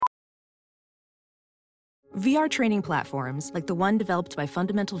VR training platforms, like the one developed by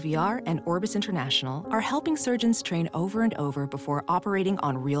Fundamental VR and Orbis International, are helping surgeons train over and over before operating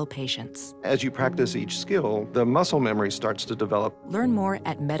on real patients. As you practice each skill, the muscle memory starts to develop. Learn more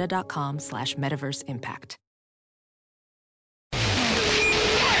at meta.com/metaverseimpact.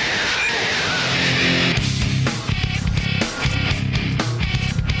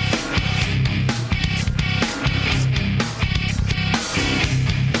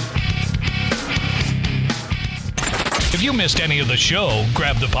 If you missed any of the show,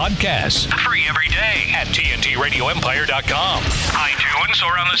 grab the podcast. Free every day at TNTRadioEmpire.com, iTunes,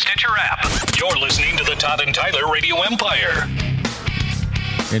 or on the Stitcher app. You're listening to the Todd and Tyler Radio Empire.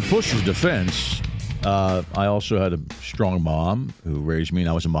 In Bush's defense, I also had a strong mom who raised me, and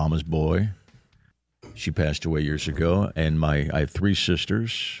I was a mama's boy. She passed away years ago, and I have 3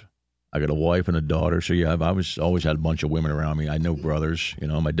 sisters. I got a wife and a daughter, so yeah, I always had a bunch of women around me. I know brothers,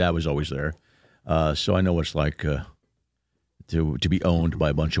 my dad was always there. So I know what it's like to be owned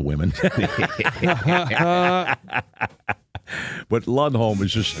by a bunch of women. But Lundholm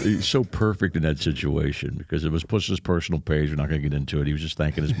is just so perfect in that situation because it was Puss's personal page. We're not going to get into it. He was just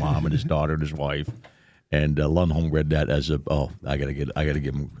thanking his mom and his daughter and his wife. And Lundholm read that as I got to give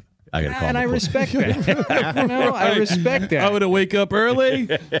him. I got to call him. And I respect that. I respect that. I'm going to wake up early.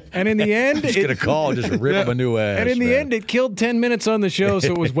 And in the end, he's going to call, just rip him a new ass. And in the end, it killed 10 minutes on the show,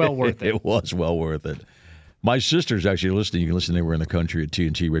 so it was well worth it. It was well worth it. My sister's actually listening. You can listen anywhere in the country at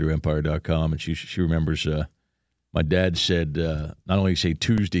TNTRadioEmpire.com. And she remembers my dad said, not only say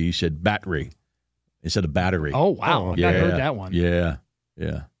Tuesday, he said battery instead of battery. Oh, wow. Yeah, I heard that one. Yeah.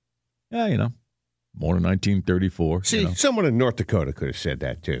 Yeah, born in 1934. See, someone in North Dakota could have said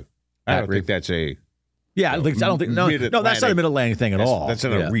that, too. I don't think that's a... Yeah, I don't think no, that's not a Mid-Atlantic thing at all. That's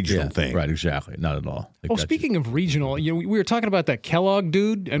not a regional thing. Right, exactly. Not at all. Speaking of regional, we were talking about that Kellogg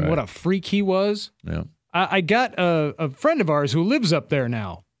dude and what a freak he was. Yeah. I got a friend of ours who lives up there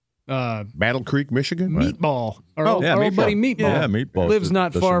now. Battle Creek, Michigan? Meatball. Our old buddy Meatball. Yeah, Meatball. Lives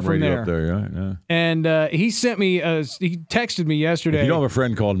not far from there. Up there yeah. And he sent me, he texted me yesterday. If you don't have a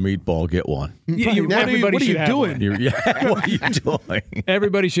friend called Meatball, get one. Everybody should have one. What are you doing?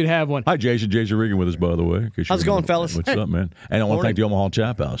 Everybody should have one. Hi, Jason. Jason Regan with us, by the way. How's it going, fellas? What's up, man? And I want to thank the Omaha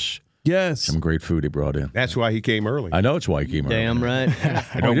Chap House. Yes. Some great food he brought in. That's why he came early. I know it's why he came early. Damn right.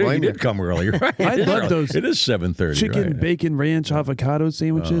 I don't blame you. He did come early, right? I love those. It is 7:30. Chicken, bacon, ranch, avocado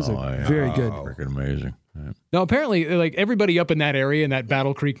sandwiches are very good. Freaking amazing. Yeah. Now, apparently, everybody up in that area, in that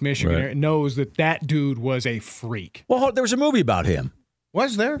Battle Creek, Michigan, area, knows that dude was a freak. Well, there was a movie about him.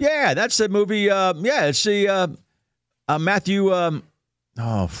 Was there? Yeah, that's the movie. It's the Matthew,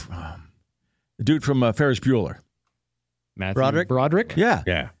 the dude from Ferris Bueller. Matthew Broderick? Yeah.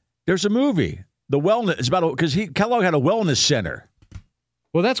 Yeah. There's a movie. The wellness is about because Kellogg had a wellness center.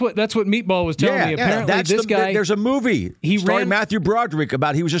 Well, that's what Meatball was telling me. Apparently, this guy. There's a movie. He starring Matthew Broderick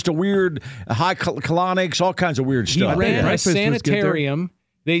about he was just a weird high colonics, all kinds of weird stuff. He ran a sanitarium.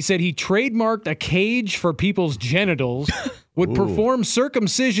 They said he trademarked a cage for people's genitals. Would perform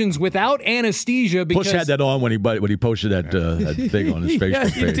circumcisions without anesthesia because Push had that on when he posted that thing on his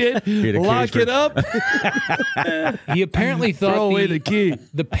Facebook page. He did. Lock it up. He apparently thought throw away the key.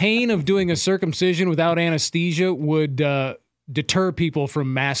 The pain of doing a circumcision without anesthesia would deter people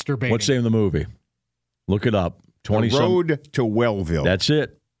from masturbating. What's the name of the movie? Look it up. The Road to Wellville. That's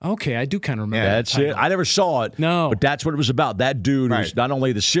it. Okay, I do kind of remember. That's it. I never saw it. No. But that's what it was about. That dude was not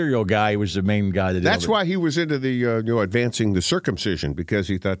only the serial guy, he was the main guy. That's why he was into the advancing the circumcision, because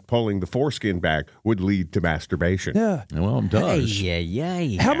he thought pulling the foreskin back would lead to masturbation. Yeah. Well, it does.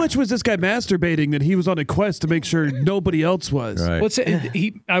 How much was this guy masturbating that he was on a quest to make sure nobody else was? Right.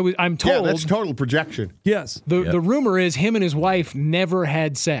 I'm told. Yeah, that's total projection. Yes. The rumor is him and his wife never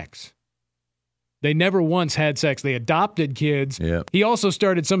had sex. They never once had sex. They adopted kids. Yep. He also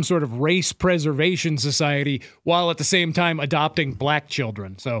started some sort of race preservation society while at the same time adopting black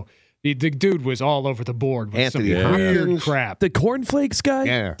children. So the dude was all over the board with Anthony some weird Hopkins. crap. The cornflakes guy?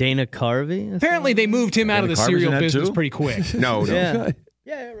 Yeah. Dana Carvey? Apparently they moved him out of the cereal business pretty quick. No. Yeah.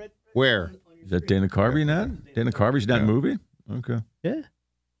 Right. Where? Is that Dana Carvey in that? Dana Carvey's in that movie? Okay. Yeah.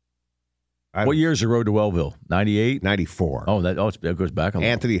 What year is The Road to Wellville? 98? 94. Oh, that goes back a lot.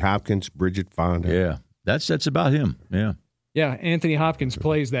 Anthony Hopkins, Bridget Fonda. Yeah. That's about him. Yeah. Yeah, Anthony Hopkins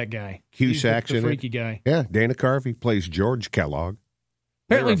plays that guy. Cusack's He's the in freaky it. guy. Yeah, Dana Carvey plays George Kellogg.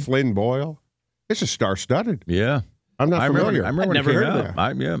 Apparently, Flynn Boyle. It's a star-studded. Yeah. I'm not familiar. I remember when never it came heard of out. I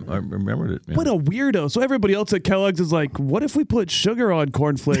remembered it. Yeah. What a weirdo. So everybody else at Kellogg's is like, what if we put sugar on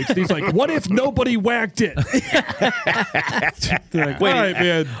cornflakes? And he's like, what if nobody whacked it? They're like, Wait, all right,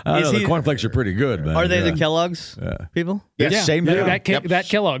 man. I Is know, the he- cornflakes are pretty good, man. Are they Yeah. the Kellogg's people? Yeah, same deal. That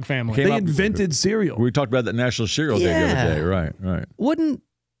Kellogg family. Came They up- invented cereal. We talked about that National Cereal Day the Yeah. other day. Right.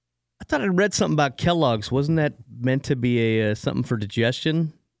 I thought I read something about Kellogg's. Wasn't that meant to be a something for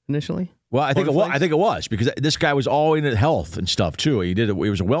digestion initially? Well, I think it was because this guy was all into health and stuff too. He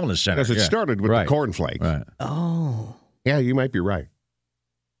was a wellness center. Because it started with the cornflakes. Right. Oh, Yeah, you might be right.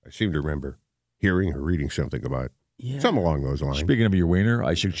 I seem to remember hearing or reading something about something along those lines. Speaking of your wiener,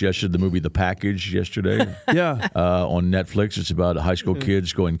 I suggested the movie The Package yesterday. Yeah. On Netflix. It's about high school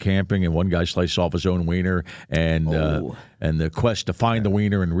kids going camping, and one guy slices off his own wiener, and the quest to find the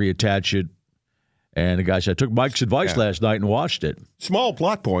wiener and reattach it. And the guy said, I took Mike's advice last night and watched it. Small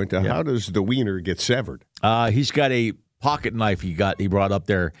plot point. How does the wiener get severed? He's got a pocket knife he brought up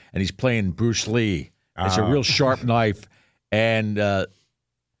there, and he's playing Bruce Lee. It's a real sharp knife, and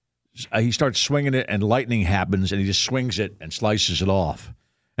he starts swinging it, and lightning happens, and he just swings it and slices it off.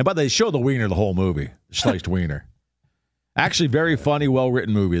 And by the way, they show the wiener the whole movie, the sliced wiener. Actually, very funny,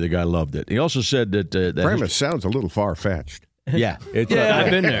 well-written movie. The guy loved it. He also said that Premise sounds a little far-fetched. Yeah, it's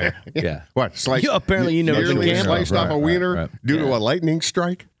I've been there. yeah. What? Sliced? Apparently you never been to nearly camp. sliced off a wiener due to a lightning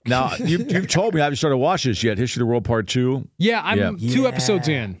strike? Now you've told me I haven't started watching this yet. History of the World Part 2. Yeah, I'm 2 episodes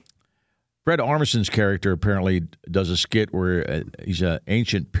in. Fred Armisen's character apparently does a skit where he's an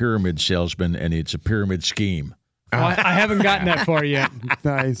ancient pyramid salesman, and it's a pyramid scheme. Well, I haven't gotten that far yet.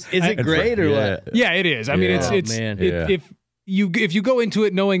 Nice. Is it great or what? Yeah, it is. I mean, it's man. if you go into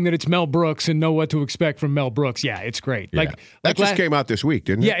it knowing that it's Mel Brooks and know what to expect from Mel Brooks, yeah, it's great. Yeah. That just came out this week,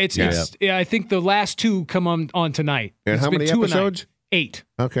 didn't it? Yeah, it's I think the last 2 come on tonight. And It's how been many 2 a night. episodes? 8.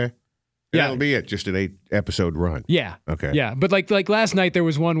 Okay. Yeah. That'll be it. Just an 8-episode run. Yeah. Okay. Yeah, but like last night there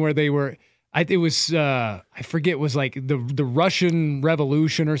was one where they were. It was I forget, it was like the Russian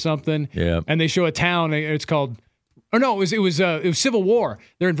Revolution or something. Yeah. And they show a town. It's called. Or no, it was Civil War.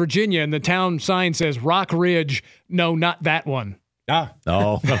 They're in Virginia, and the town sign says Rock Ridge. No, not that one.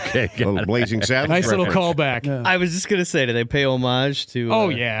 Oh, okay. Little Blazing Saddles. Nice little reference. callback. I was just gonna say, do they pay homage to? Oh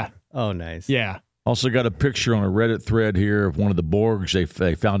yeah. Oh, nice. Yeah. Also got a picture on a Reddit thread here of one of the Borgs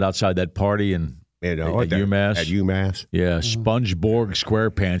they found outside that party at UMass. At UMass. Yeah, SpongeBob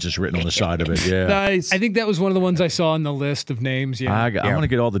SquarePants is written on the side of it. Yeah. Nice. I think that was one of the ones I saw on the list of names. Yeah. I want to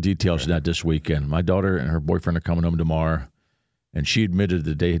get all the details of that this weekend. My daughter and her boyfriend are coming home tomorrow, and she admitted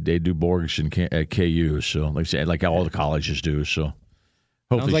that they do Borgs at KU. So, like I said, like all the colleges do. So, Sounds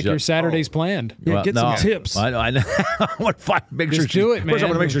hopefully like your Saturday's planned. Yeah, get some tips. I want to make sure Just do it, First, I man.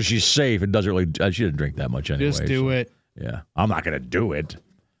 want to make sure she's safe and doesn't really. She didn't drink that much anyway. Just do it. Yeah, I'm not going to do it.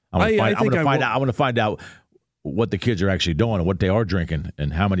 I'm I going to will. I want to find out what the kids are actually doing and what they are drinking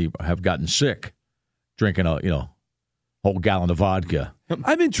and how many have gotten sick drinking a whole gallon of vodka.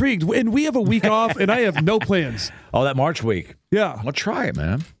 I'm intrigued. And we have a week off, and I have no plans. Oh, that March week. Yeah. Well, try it,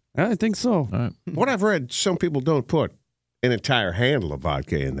 man. I think so. What I've read, some people don't put an entire handle of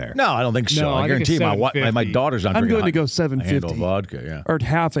vodka in there. No, I don't think so. No, I I think guarantee it's you, my 750. daughter's not I'm drinking going to go a handle 750. of vodka. Yeah, Or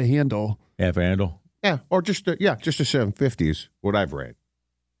half a handle. half a handle. Yeah, or just a 750 is what I've read.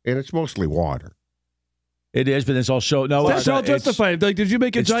 And it's mostly water. It is, but it's also no. That's all justified. Like, did you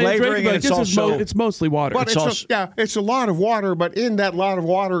make a it's giant flavoring drink? Like, and this it's is also- it's mostly water. But It's it's a lot of water, but in that lot of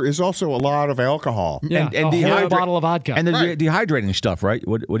water is also a lot of alcohol. Yeah, and a whole dehydra- bottle of vodka. And the Right. dehydrating stuff, right?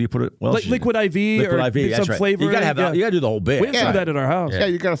 What do you put it? Well, Like liquid IV liquid or IV. That's some right. flavor. You got to have. Yeah. You got to do the whole bit. We have some of that at our house. Yeah,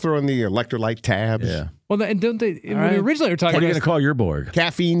 you got to throw in the electrolyte tabs, Yeah. well, and don't they? When right. we originally were talking What are you about going to call your Borg?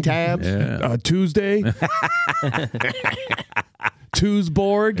 caffeine tabs. Yeah. Tuesday.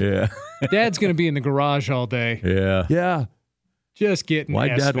 Tuesborg. Yeah. Dad's going to be in the garage all day, Yeah. Yeah. just getting Why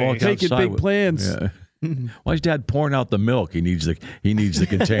Dad walk S-faced. Making outside big with- plans. Yeah. Why is Dad pouring out the milk? He needs the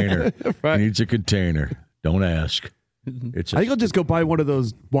container. Right. He needs a container. Don't ask. It's. I think I'll just go buy one of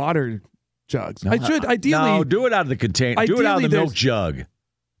those water jugs. I should ideally, No, do it out of the container. Do it out of the Ideally, milk jug.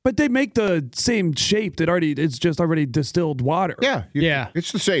 but they make the same shape that it's just already distilled water. Yeah, Yeah.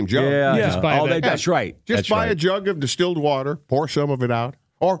 It's the same jug. Yeah. Just buy Oh, that. that's right. Just That's buy right. a jug of distilled water, pour some of it out,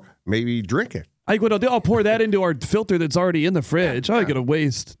 or maybe drink it. What I'll do, I'll pour that into our filter that's already in the fridge. I'm not going to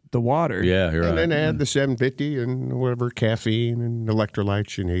waste the water. Yeah, you're And right. then add the 750 and whatever caffeine and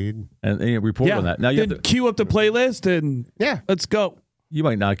electrolytes you need. And report on that. Now you then have to, cue up the playlist and let's go. you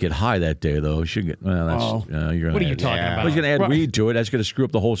might not get high that day though. You should get. Well, that's. You're gonna What are you add- talking Yeah. about? Well, he's going to add weed to it. That's going to screw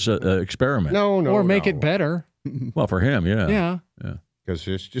up the whole experiment. No, or make it better. Well, for him, yeah. Yeah. Because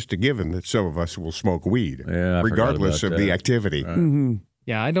it's just a given that some of us will smoke weed, Yeah, I forgot regardless about of the that. activity. Mm-hmm.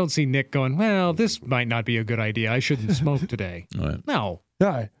 Yeah, I don't see Nick going, well, this might not be a good idea. I shouldn't smoke today. Right. No.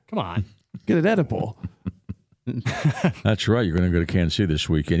 Yeah, Come on. get an edible. That's right. You're going to go to Kansas City this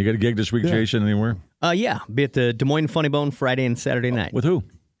weekend. You got a gig this week, Jason, anywhere? Yeah, be at the Des Moines Funny Bone Friday and Saturday night. With who?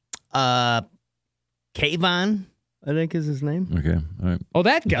 Kayvon, I think is his name. Okay. All right. Oh,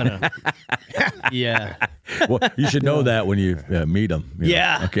 that guy. Yeah. Well, you should know that when you meet him.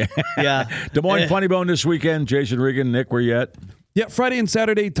 Yeah. Okay. Yeah. Des Moines Funny Bone this weekend. Jason Regan, Nick, where you at? Yeah, Friday and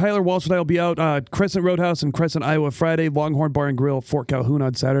Saturday, Tyler Walsh and I will be out Crescent Roadhouse in Crescent, Iowa Friday, Longhorn Bar and Grill, Fort Calhoun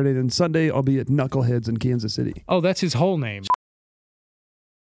on Saturday. Then Sunday, I'll be at Knuckleheads in Kansas City. Oh, that's his whole name.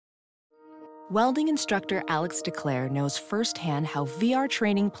 Welding instructor Alex DeClaire knows firsthand how VR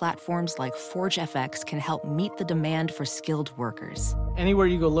training platforms like ForgeFX can help meet the demand for skilled workers. Anywhere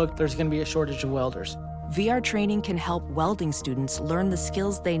you go look, there's going to be a shortage of welders. VR training can help welding students learn the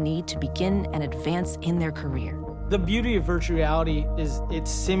skills they need to begin and advance in their career. The beauty of virtual reality is it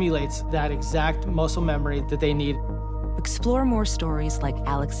simulates that exact muscle memory that they need. Explore more stories like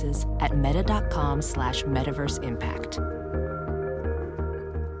Alex's at meta.com/metaverseimpact.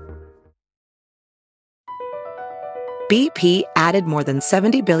 BP added more than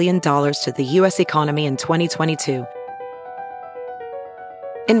 $70 billion to the U.S. economy in 2022.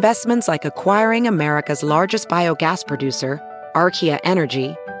 Investments like acquiring America's largest biogas producer, Archaea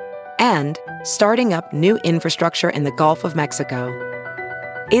Energy, and starting up new infrastructure in the Gulf of Mexico.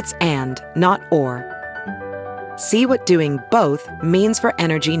 It's and, not or. See what doing both means for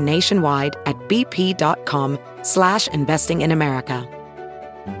energy nationwide at bp.com/investing in America.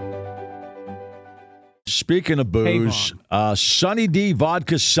 Speaking of booze, Sunny D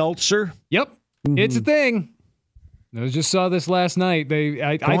Vodka Seltzer. Yep. It's a thing. I just saw this last night.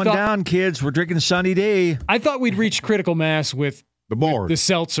 I Going thought, down, kids. We're drinking Sunny D. I thought we'd reach critical mass with The board. the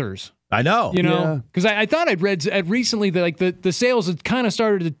seltzers. I know. You know, because I thought I'd read recently that the sales had kind of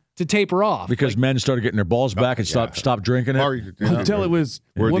started to taper off. Because men started getting their balls back and stopped drinking it. Until it was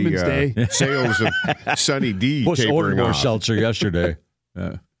Women's Day. Sales of Sunny D Plus ordered tapering more off. seltzer yesterday.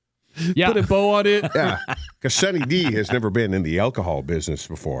 Yeah. Put a bow on it. Yeah, because Sunny D has never been in the alcohol business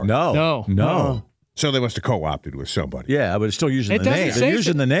before. No. So they must have co-opted with somebody. Yeah, but it's still using It the doesn't name. say They're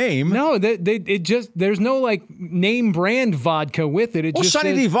using the name. No, there's no like name brand vodka with it. It Well, just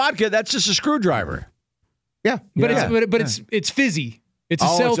Sunny says, D vodka, that's just a screwdriver. Yeah. but Yeah. it's fizzy. It's a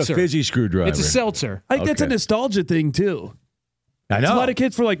seltzer. It's a fizzy screwdriver. It's a seltzer. I think that's a Okay. nostalgia thing, too. I know. A lot of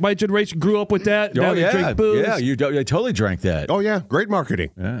kids for like my generation grew up with that. Now they drink booze. Yeah, you totally drank that. Oh, yeah. Great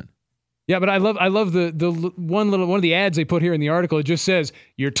marketing. Yeah. Yeah, but I love the one of the ads they put here in the article. It just says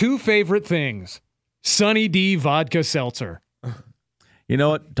your two favorite things: Sunny D vodka seltzer. You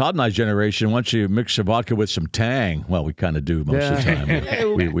know what? Todd and I's generation, once you mix your vodka with some Tang, well, we kind of do most of the time.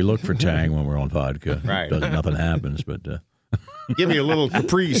 We look for Tang when we're on vodka. Right. Nothing happens, but Give me a little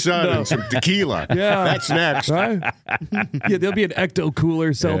Capri Sun and some tequila. Yeah. That's next. Right? Yeah, there'll be an Ecto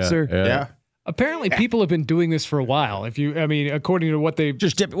Cooler seltzer. Yeah. Apparently, people have been doing this for a while. According to what they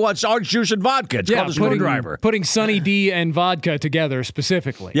just dip. Well, it's orange juice and vodka. It's called a screwdriver. Putting Sunny D and vodka together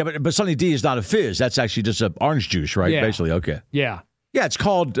specifically. Yeah, but Sunny D is not a fizz. That's actually just an orange juice, right? Yeah. Basically, okay. Yeah. Yeah, it's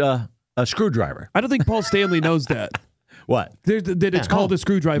called a screwdriver. I don't think Paul Stanley knows that. What? That it's called a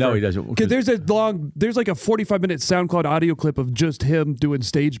screwdriver. No, he doesn't. Because there's like a 45-minute SoundCloud audio clip of just him doing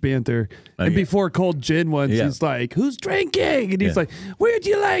stage banter. And before Cold Gin once, he's like, "Who's drinking?" And he's like, "Where'd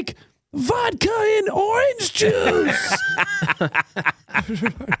you like vodka and orange juice?"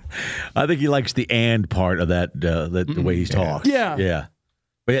 I think he likes the "and" part of that, the way he's talked. Yeah. Yeah.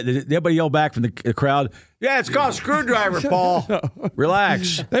 But everybody yelled back from the crowd, "Yeah, it's called a screwdriver, Paul.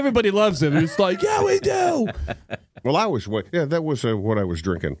 Relax." Everybody loves him. It's like, "Yeah, we do." Well, that was what I was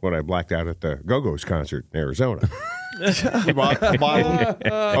drinking when I blacked out at the Go-Go's concert in Arizona. We bought a bottle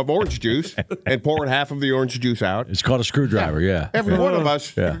of orange juice and poured half of the orange juice out. It's called a screwdriver, yeah. Every one of us,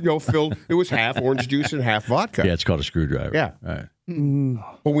 filled. It was half orange juice and half vodka. Yeah, it's called a screwdriver. Yeah. All right.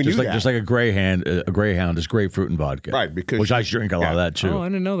 Well, we Just knew like that. just like a greyhound is grapefruit and vodka. Right, because which I drink a lot of that too. Oh, I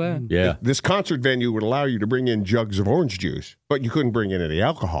didn't know that. Yeah. This concert venue would allow you to bring in jugs of orange juice, but you couldn't bring in any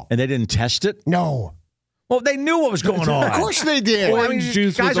alcohol. And they didn't test it? No. Well, they knew what was going on. Of course they did. Well, Orange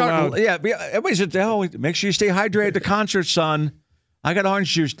juice was allowed. Yeah, everybody said, "Oh, make sure you stay hydrated at the concert, son." I got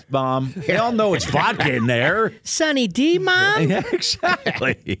orange juice, Mom. They all know it's vodka in there. Sunny D, Mom? Yeah,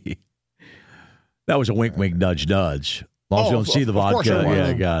 exactly. That was a wink, wink, nudge, nudge. As long as you don't see the of course vodka. it was.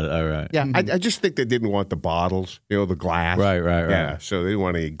 Yeah, got it. All right. Yeah, I just think they didn't want the bottles, the glass. Right. Yeah, so they didn't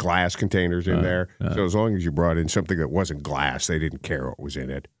want any glass containers in there. So as long as you brought in something that wasn't glass, they didn't care what was in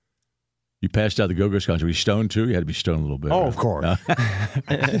it. You passed out the Go-Go's concert. Were you stoned too? You had to be stoned a little bit. Oh, right? of course.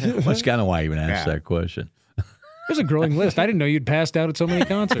 That's kind of why I even asked that question. There's a growing list. I didn't know you'd passed out at so many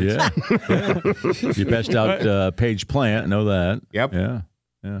concerts. Yeah. You passed out Paige Plant. Know that. Yep. Yeah.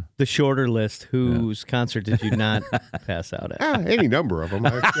 The shorter list. Whose concert did you not pass out at? Any number of them.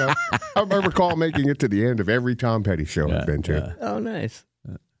 I recall making it to the end of every Tom Petty show I've been to. Oh, nice.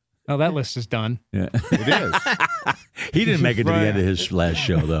 Oh, that list is done. Yeah. It is. He didn't make it to the end of his last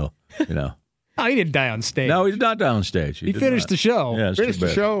show, though. Oh, he didn't die on stage. No, he's not down on stage. He finished the show. Yeah, finished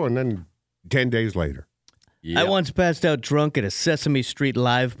the show, and then 10 days later. Yep. I once passed out drunk at a Sesame Street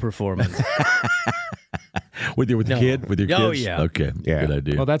live performance. With your kid? With your kids? Oh, yeah. Okay. Yeah. Good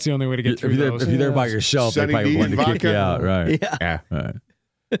idea. Well, that's the only way to get through those. If you're there by yourself, they Sunny probably D want to and kick you vodka. out. Right. Yeah.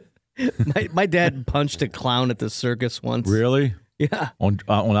 Right. My dad punched a clown at the circus once. Really? Yeah. On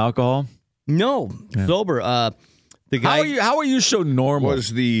alcohol? No, sober. The guy. How are you so normal?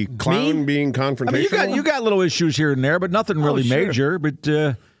 Was the clown being confrontational? I mean, you got little issues here and there, but nothing really sure. major. But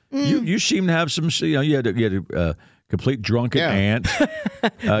you seem to have some. You had a complete drunken aunt.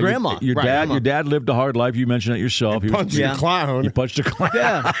 Grandma. Your dad lived a hard life. You mentioned it yourself. He punched a clown. You punched a clown.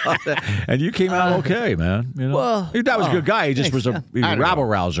 Yeah. And you came out okay, man. Well, your dad was a good guy. He just was a rabble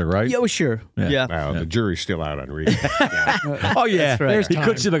rouser, right? Yeah, well, sure. Yeah. Wow, the jury's still out on Regan. Oh yeah, right. There's he time.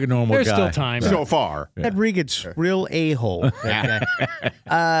 could seem like a normal There's guy. still time. So far. That Regan's real a-hole. That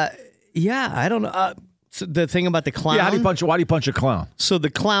guy. Yeah, I don't know. So the thing about the clown. Yeah, why do you punch a clown? So the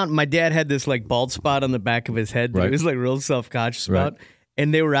clown, my dad had this like bald spot on the back of his head that Right. he was like real self-conscious Right. about.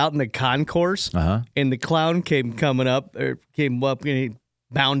 And they were out in the concourse, and the clown came up, and he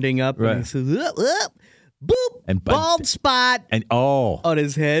bounding up, Right. and he says, boop, And- bald spot And on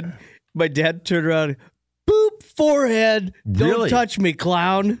his head. My dad turned around, boop, forehead. Don't Really? touch me,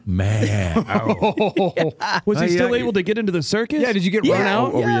 clown. man, Was he still yeah. able to get into the circus? Yeah, did you get run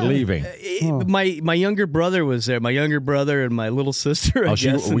out? or were you leaving? My younger brother was there. My younger brother and my little sister. I Oh,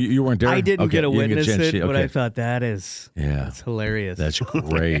 so guess. you weren't there? I didn't Okay, get to you didn't witness get a chance it, to see- but I okay. thought that's hilarious. That's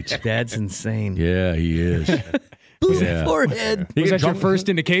great. Dad's insane. Yeah, he is. Boop, Yeah. forehead. He Was get that your trouble- first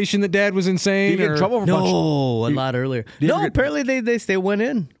indication that Dad was Did insane? you get in or- trouble for punching? No, a lot earlier. you No, ever get- apparently they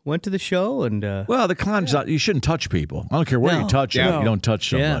went to the show and Well, the clown's not. You shouldn't touch people. I don't care where No. you touch them. Yeah. You don't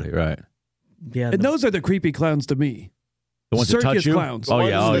touch Yeah. somebody, right? yeah, And those are the creepy clowns to me. The ones that touch Circus you. clowns. Oh The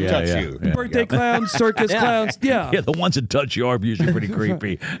yeah, ones oh that yeah, touch yeah. you. Yeah. Birthday clowns, circus clowns. Yeah. Yeah, the ones that touch you are usually pretty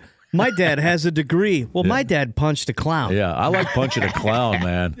creepy. my dad has a degree. Well, my dad punched a clown. Yeah, I like punching a clown,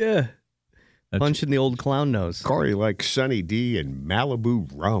 man. Yeah. Punching the old clown nose. Corey likes Sunny D and Malibu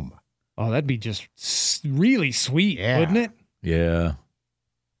rum. Oh, that'd be just really sweet, Yeah. wouldn't it? Yeah.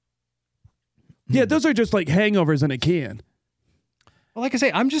 Yeah, those are just like hangovers in a can. Well, like I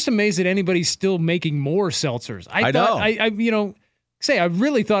say, I'm just amazed that anybody's still making more seltzers. I thought, know. I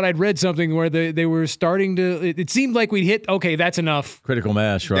really thought I'd read something where they were starting to. It seemed like we'd hit. Okay, that's enough. Critical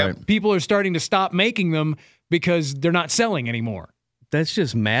mass, right? People are starting to stop making them because they're not selling anymore. That's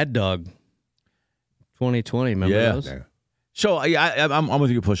just Mad Dog 2020. Remember Yeah. those? Yeah. So I'm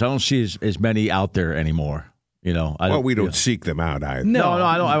with you, Push. I don't see as many out there anymore. You know, Well, we don't seek them out either. No,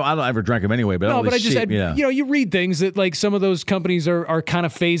 I don't ever drink them anyway. But No, but I just, yeah. you read things that like some of those companies are kind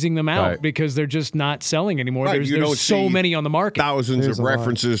of phasing them out Right. because they're just not selling anymore. Right, There's you don't so see many on the market. Thousands There's of a lot.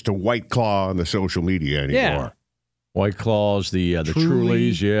 references to White Claw on the social media anymore. Yeah. White Claws, the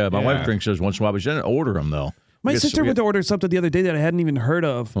Truly. Trulies. Yeah, my Yeah. wife drinks those once in a while, but she didn't order them though. My Yes, sister we- went to order something the other day that I hadn't even heard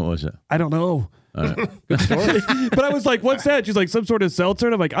of. What was it? I don't know. Good story. But I was like, what's that? She's like, some sort of seltzer.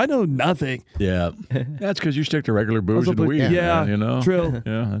 And I'm like, I know nothing. Yeah, that's because you stick to regular booze and like, weed. yeah, man, you know. true.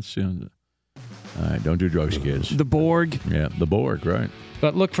 Yeah, that's. All right, don't do drugs, kids. The Borg. Yeah, the Borg, right?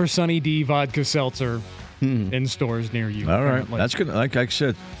 But look for Sunny D vodka seltzer in stores near you. All right, apparently. that's good. Like I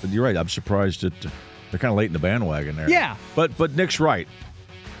said, but you're right. I'm surprised that they're kind of late in the bandwagon there. Yeah. but Nick's right.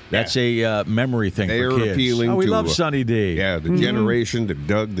 That's a memory thing They're for kids. appealing Oh, we to, love Sunny D. Yeah, the generation that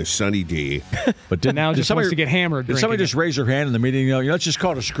dug the Sunny D. But did, now did just somebody, wants to get hammered. Did somebody drinking just raise their hand in the meeting? You know, it's just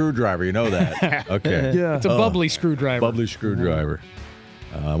called a screwdriver. You know that. Okay. Yeah. It's a bubbly screwdriver. Bubbly screwdriver.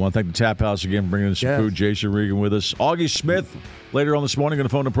 I want to thank the Tap House again for bringing us some Yes. food. Jason Regan with us. Augie Smith later on this morning going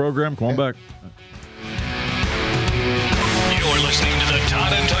to phone the program. Come on back. You're listening to the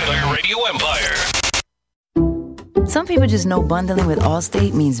Todd and Tyler Radio Empire. Some people just know bundling with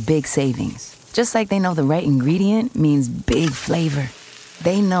Allstate means big savings. Just like they know the right ingredient means big flavor.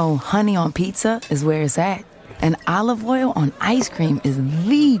 They know honey on pizza is where it's at. And olive oil on ice cream is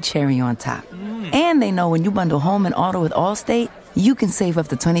the cherry on top. And they know when you bundle home and auto with Allstate, you can save up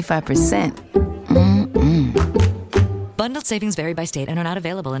to 25%. Bundled savings vary by state and are not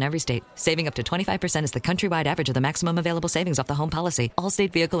available in every state. Saving up to 25% is the countrywide average of the maximum available savings off the home policy.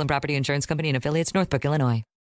 Allstate Vehicle and Property Insurance Company and Affiliates, Northbrook, Illinois.